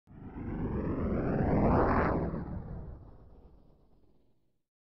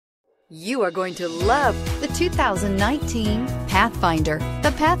You are going to love the 2019 Pathfinder.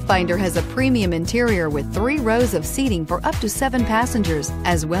 The Pathfinder has a premium interior with 3 rows of seating for up to 7 passengers,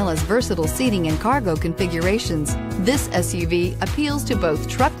 as well as versatile seating and cargo configurations. This SUV appeals to both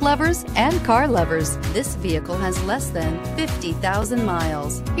truck lovers and car lovers. This vehicle has less than 50,000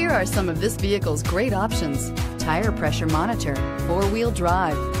 miles. Here are some of this vehicle's great options: tire pressure monitor, 4-wheel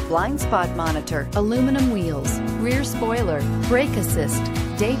drive, blind spot monitor, aluminum wheels, rear spoiler, brake assist,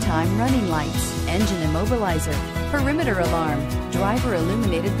 daytime running lights, engine immobilizer, perimeter alarm, driver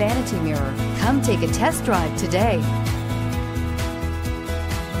illuminated vanity mirror. Come take a test drive today.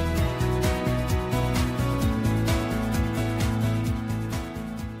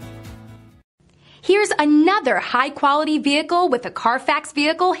 Here's another high-quality vehicle with a Carfax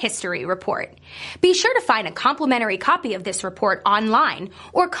Vehicle History Report. Be sure to find a complimentary copy of this report online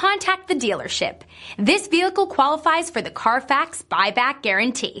or contact the dealership. This vehicle qualifies for the Carfax Buyback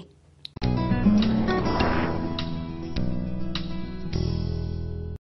Guarantee.